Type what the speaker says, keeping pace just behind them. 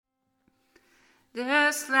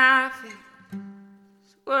This life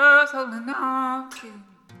is worth holding on to,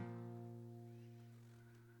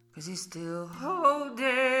 'cause he's still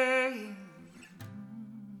holding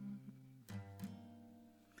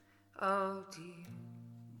on to you.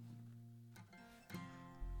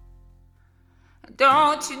 And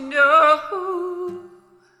don't you know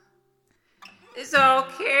this all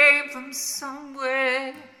came from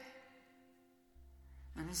somewhere,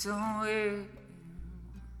 and somewhere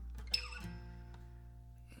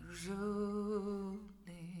it was rolling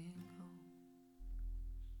home.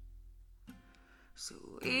 So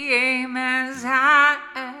we aim as high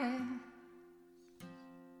as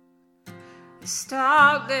the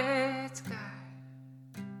starlit sky,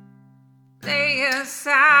 lay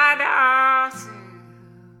aside ourselves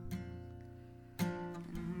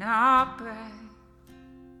and our pride.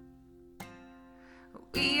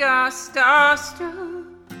 We are starstruck,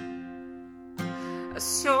 our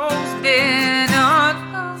soul's been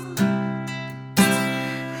unknown.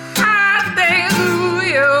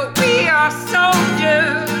 Hallelujah, we are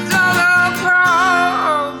soldiers of the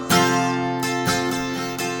cross.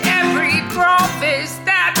 Every promise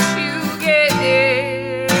that you get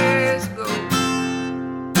is gold.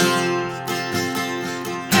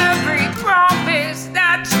 Every promise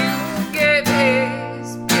that you get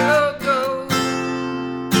is pure gold.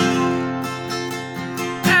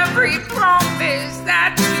 Every promise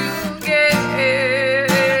that you get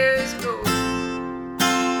is gold.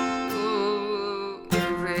 Oh,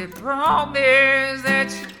 every promise that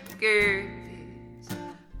you get is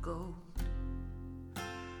gold.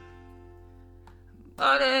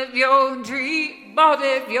 But if your dream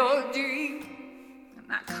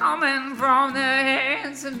not coming from the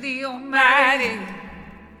hands of the Almighty,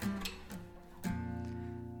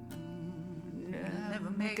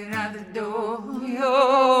 never make it out the door,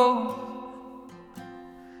 yo.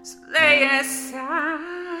 So lay aside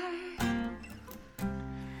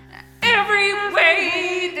every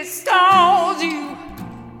weight that stalls you,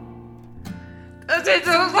 'cause it's a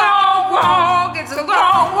long walk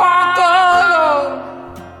alone.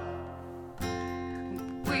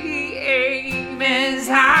 We aim as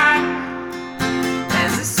high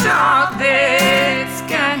as the starlit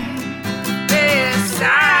sky, lay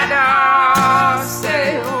aside ourselves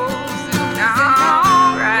and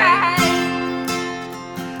alright.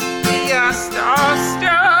 We are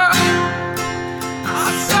starstruck,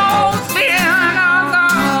 our souls been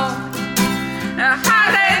alone.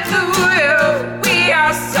 Hallelujah, we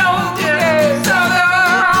are soldiers of the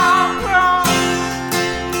cross.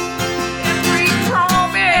 Every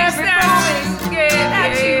promise that you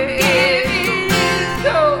get is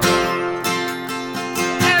gold.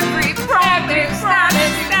 Every promise that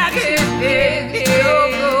you get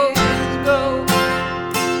is gold.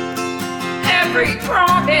 Every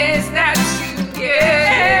promise that you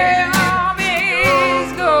get is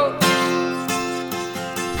gold.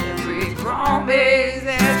 Every promise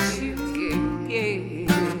that you get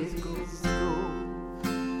is gold.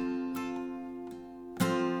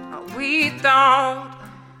 We thought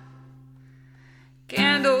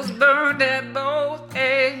candles burned at both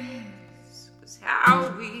ends was how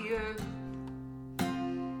we earned.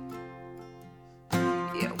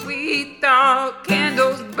 Yeah, we thought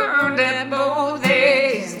candles burned at both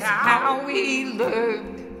ends, how we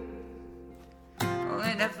learned.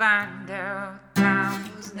 Only to find out time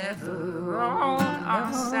was never on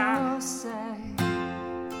our side.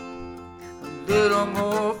 A little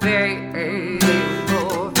more faith,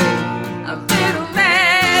 a little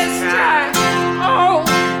less try. Oh,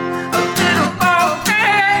 a little more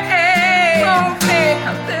faith,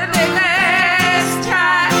 a little less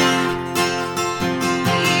try.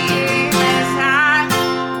 Aim as high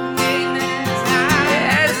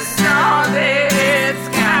as the starlit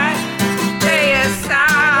sky. Lay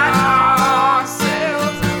aside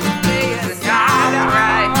ourselves, lay aside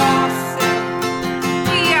ourselves.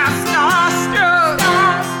 We are starstruck,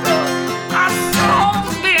 our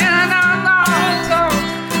souls been alone.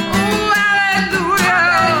 Oh, hallelujah,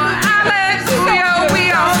 hallelujah, we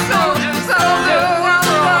are soldiers of the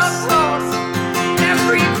cross.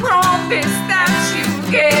 Every promise that you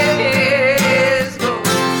get is gold.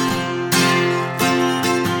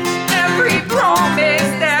 Every promise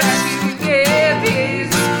that you give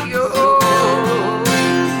is yours.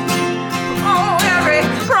 Oh, every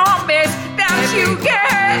promise that you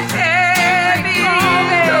get is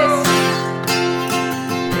yours.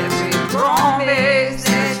 Every promise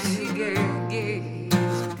that you give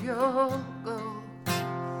is pure gold.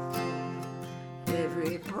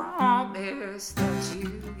 Every promise that you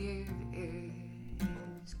give